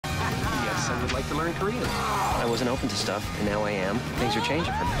would like to learn Korean. I wasn't open to stuff, and now I am. Things are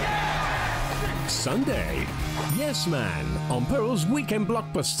changing for me. Sunday, Yes Man on Pearl's Weekend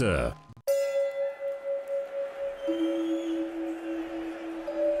Blockbuster.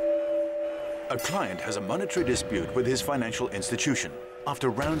 A client has a monetary dispute with his financial institution. After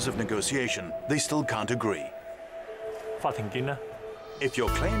rounds of negotiation, they still can't agree. 法庭見啦。 If your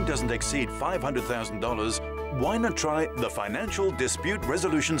claim doesn't exceed $500,000, why not try the Financial Dispute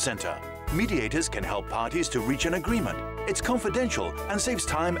Resolution Center? Mediators can help parties to reach an agreement. It's confidential and saves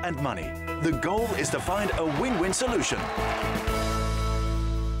time and money. The goal is to find a win-win solution.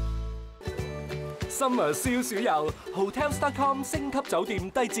 Summer 消少遊 Hotels.com 星級酒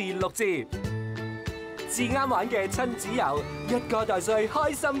店低至6折，至啱玩嘅親子遊，一家大細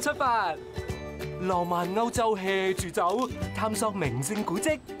開心出發，浪漫歐洲 hea 住走，探索名勝古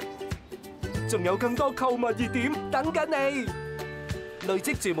蹟，仲有更多購物熱點等緊你。累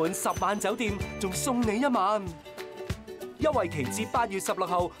積住滿10晚酒店，仲送你1晚，優惠期至8月16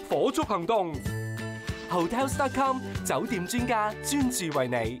號，火速行動。Hotels.com 酒店專家專注為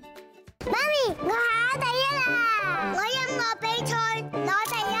你。 媽咪，我考第一啦！我音樂比賽攞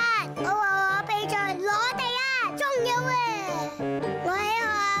第一，我畫畫比賽攞第一，仲有啊！我喺學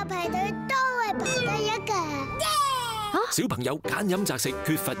校排隊都係排第一㗎。小朋友揀飲擇食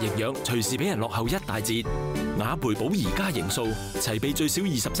缺乏營養，隨時俾人落後一大截。雅培寶兒加營素，齊備最少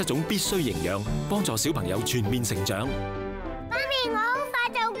27種必需營養，幫助小朋友全面成長。媽咪，我好快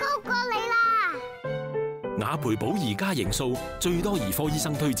就高過你啦！雅培寶兒加營素，最多兒科醫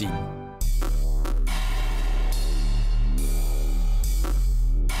生推薦。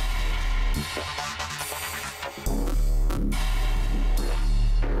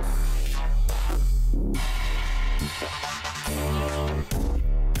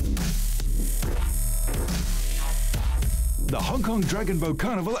 The Hong Kong Dragon Boat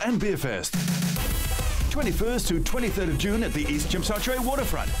Carnival and Beer Fest. 21st to 23rd of June at the East Tsim Sha Tsui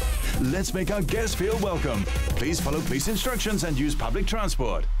waterfront. Let's make our guests feel welcome. Please follow police instructions and use public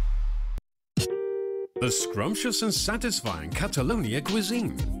transport. The scrumptious and satisfying Catalonia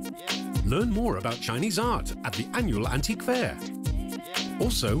cuisine. Learn more about Chinese art at the annual antique fair.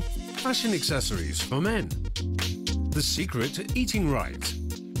 Also, fashion accessories for men. The secret to eating right.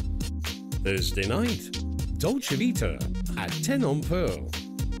 Thursday night, Dolce Vita at 10 on Pearl.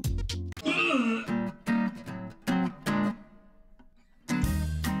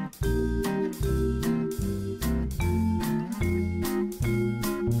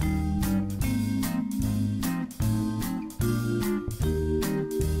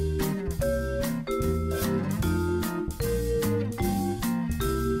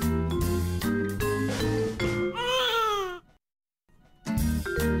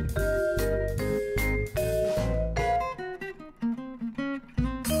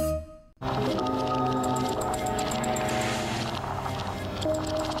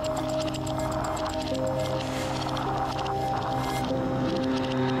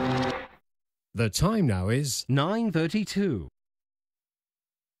 The time now is 9:32.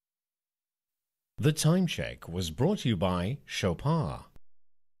 The Time Check was brought to you by Chopin.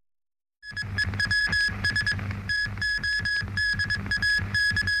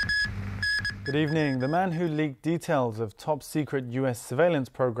 Good evening. The man who leaked details of top-secret US surveillance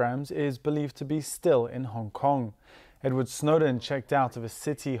programs is believed to be still in Hong Kong. Edward Snowden checked out of a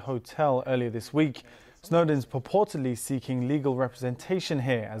city hotel earlier this week. Snowden's purportedly seeking legal representation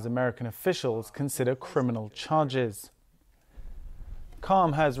here as American officials consider criminal charges.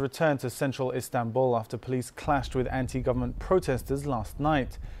 Calm has returned to central Istanbul after police clashed with anti-government protesters last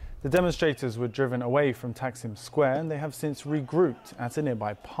night. The demonstrators were driven away from Taksim Square and they have since regrouped at a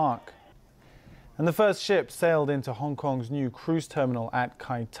nearby park. And the first ship sailed into Hong Kong's new cruise terminal at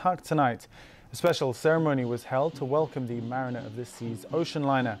Kai Tak tonight. A special ceremony was held to welcome the Mariner of the Seas ocean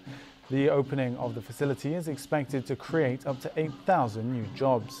liner. The opening of the facility is expected to create up to 8,000 new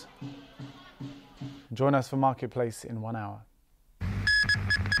jobs. Join us for Marketplace in 1 hour.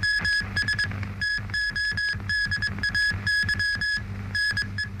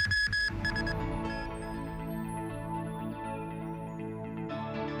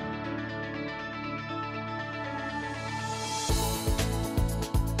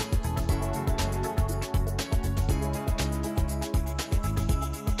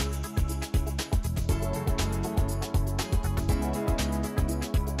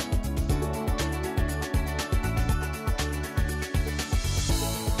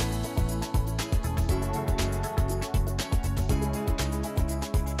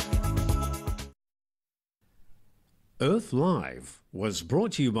 Earth Live was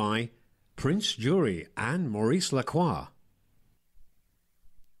brought to you by Prince Jury and Maurice Lacroix.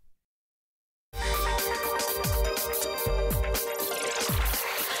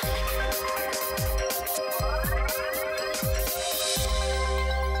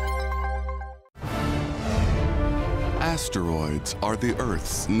 Asteroids are the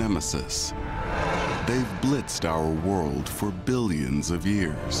Earth's nemesis. They've blitzed our world for billions of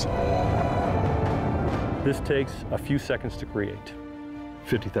years. This takes a few seconds to create.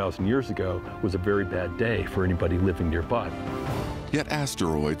 50,000 years ago was a very bad day for anybody living nearby. Yet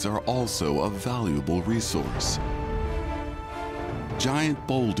asteroids are also a valuable resource. Giant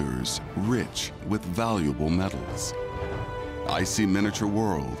boulders rich with valuable metals. Icy miniature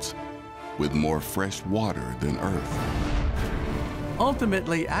worlds with more fresh water than Earth.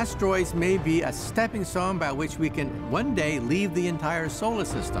 Ultimately, asteroids may be a stepping stone by which we can one day leave the entire solar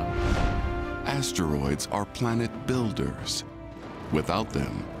system. Asteroids are planet builders. Without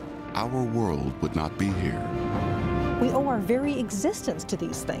them, our world would not be here. We owe our very existence to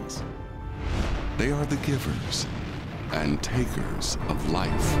these things. They are the givers and takers of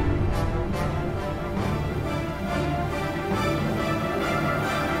life.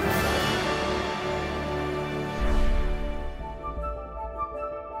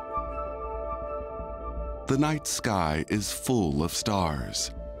 The night sky is full of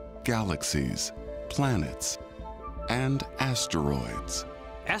stars, galaxies, planets, and asteroids.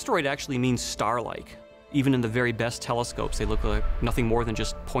 Asteroid actually means star-like. Even in the very best telescopes, they look like nothing more than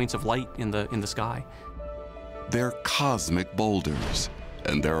just points of light in the sky. They're cosmic boulders,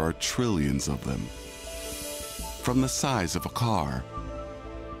 and there are trillions of them. From the size of a car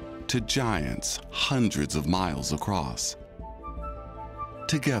to giants hundreds of miles across.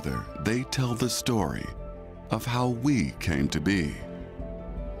 Together, they tell the story of how we came to be.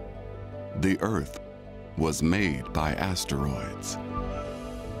 The Earth was made by asteroids.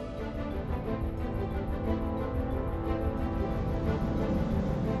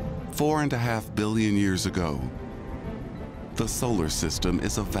 Four and a half billion years ago, the solar system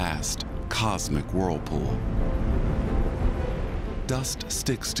is a vast cosmic whirlpool. Dust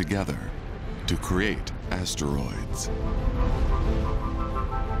sticks together to create asteroids.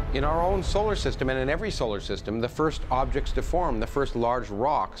 In our own solar system and in every solar system, the first objects to form, the first large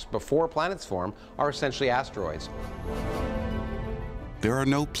rocks before planets form, are essentially asteroids. There are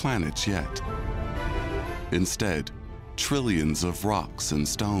no planets yet. Instead, trillions of rocks and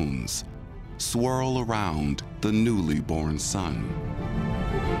stones swirl around the newly born sun.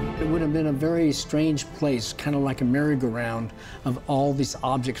 It would have been a very strange place, kind of like a merry-go-round of all these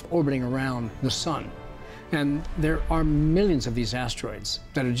objects orbiting around the sun. And there are millions of these asteroids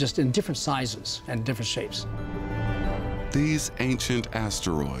that are just in different sizes and different shapes. These ancient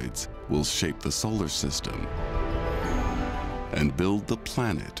asteroids will shape the solar system and build the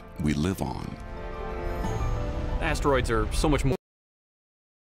planet we live on. Asteroids are so much more